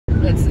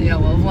That's, yeah,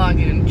 well,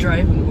 vlogging and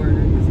driving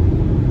works.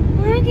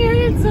 Look at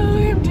it, it's so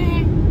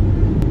empty.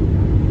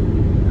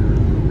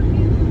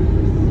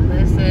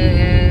 This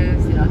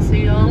is the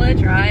Osceola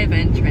Drive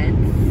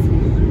entrance.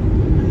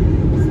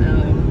 So,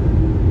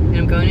 and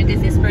I'm going to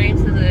Disney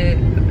Springs because it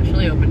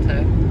officially opened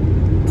today.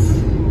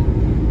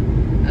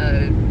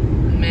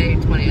 May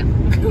 20th.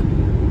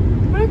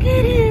 Look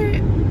at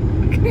it!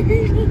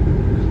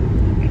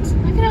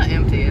 Look at how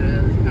empty it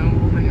is. Oh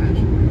my gosh.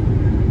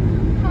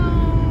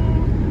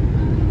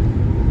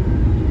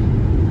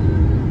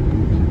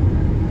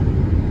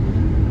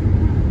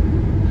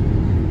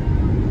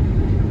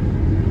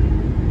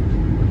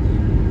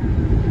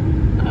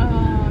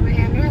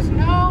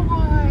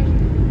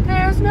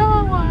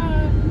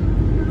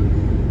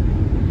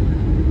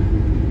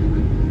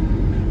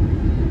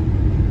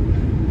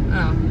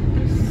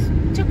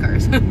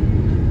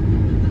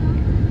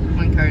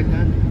 One car's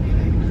done.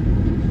 Okay.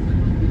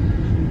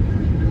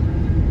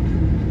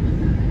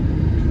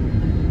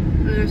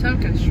 There's some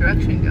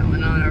construction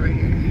going on over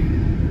here.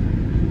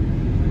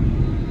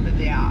 But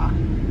yeah.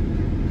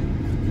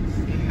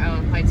 See how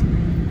it lights. So.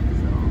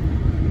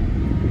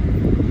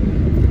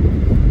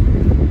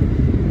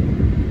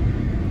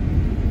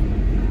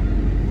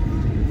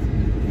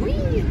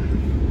 Whee!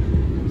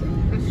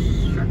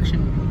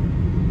 Construction.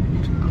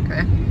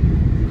 Okay.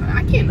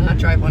 I cannot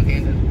drive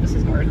one-handed. This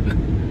is hard.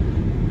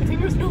 I think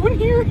there's no one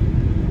here.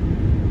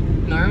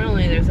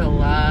 Normally there's a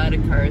lot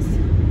of cars.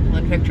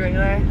 Look picture right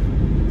there.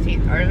 See,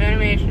 Art of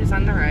Animation is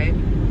on the right.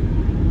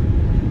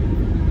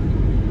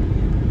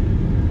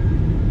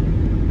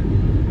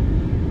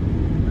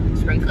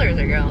 Sprinklers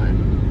are going.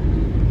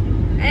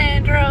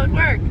 And road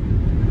work.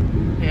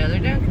 Yeah, they're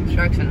doing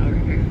construction over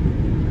here.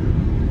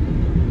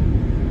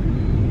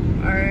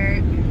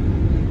 Alright.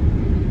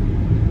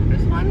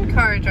 There's one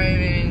car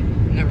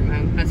driving. Never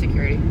mind, that's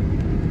security.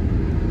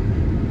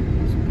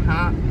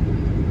 Pop.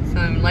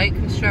 Some light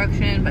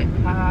construction by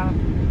Pop.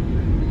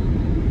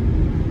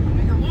 Let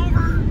me go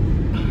over.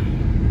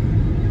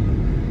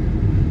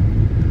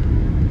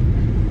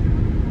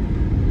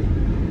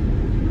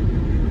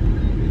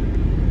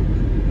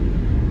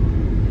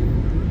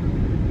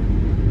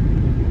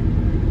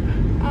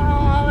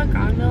 Oh, the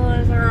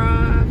gondolas are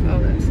off. Oh,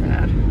 that's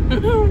sad.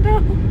 Oh no.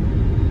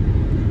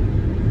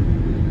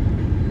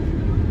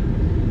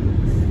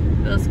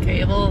 Those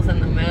cables in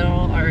the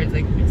middle are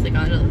like it's the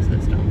gondola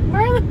system.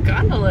 Where are the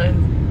gondolas?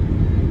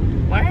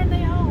 Why are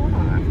they all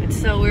off? It's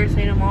so weird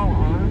seeing them all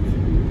off.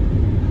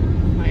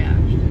 Oh my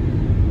gosh.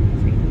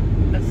 See,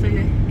 that's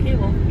the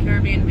cable.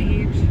 Caribbean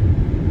Beach.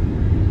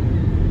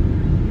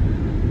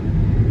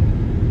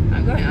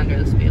 I'm going under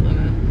the speed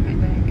limit, I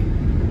think.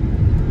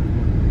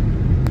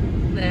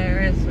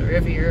 There is the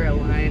Riviera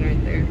line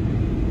right there.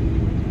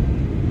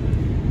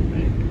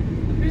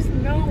 There's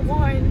no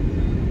one.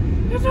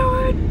 There's no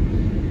one.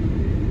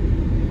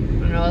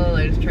 And all the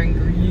lights turn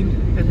green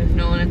because there's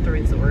no one at the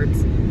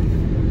resorts. Oh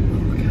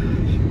my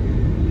gosh.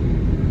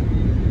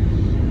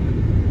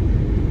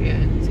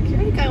 Yeah,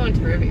 security guy went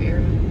to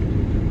Riviera.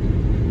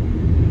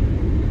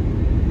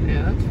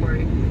 Yeah, that's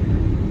 40.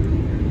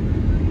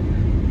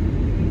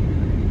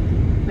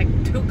 Like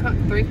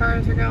 3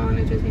 cars are going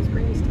to Disney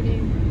Springs today.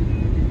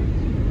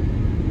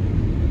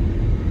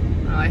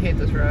 Oh, I hate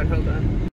this road. Hold on.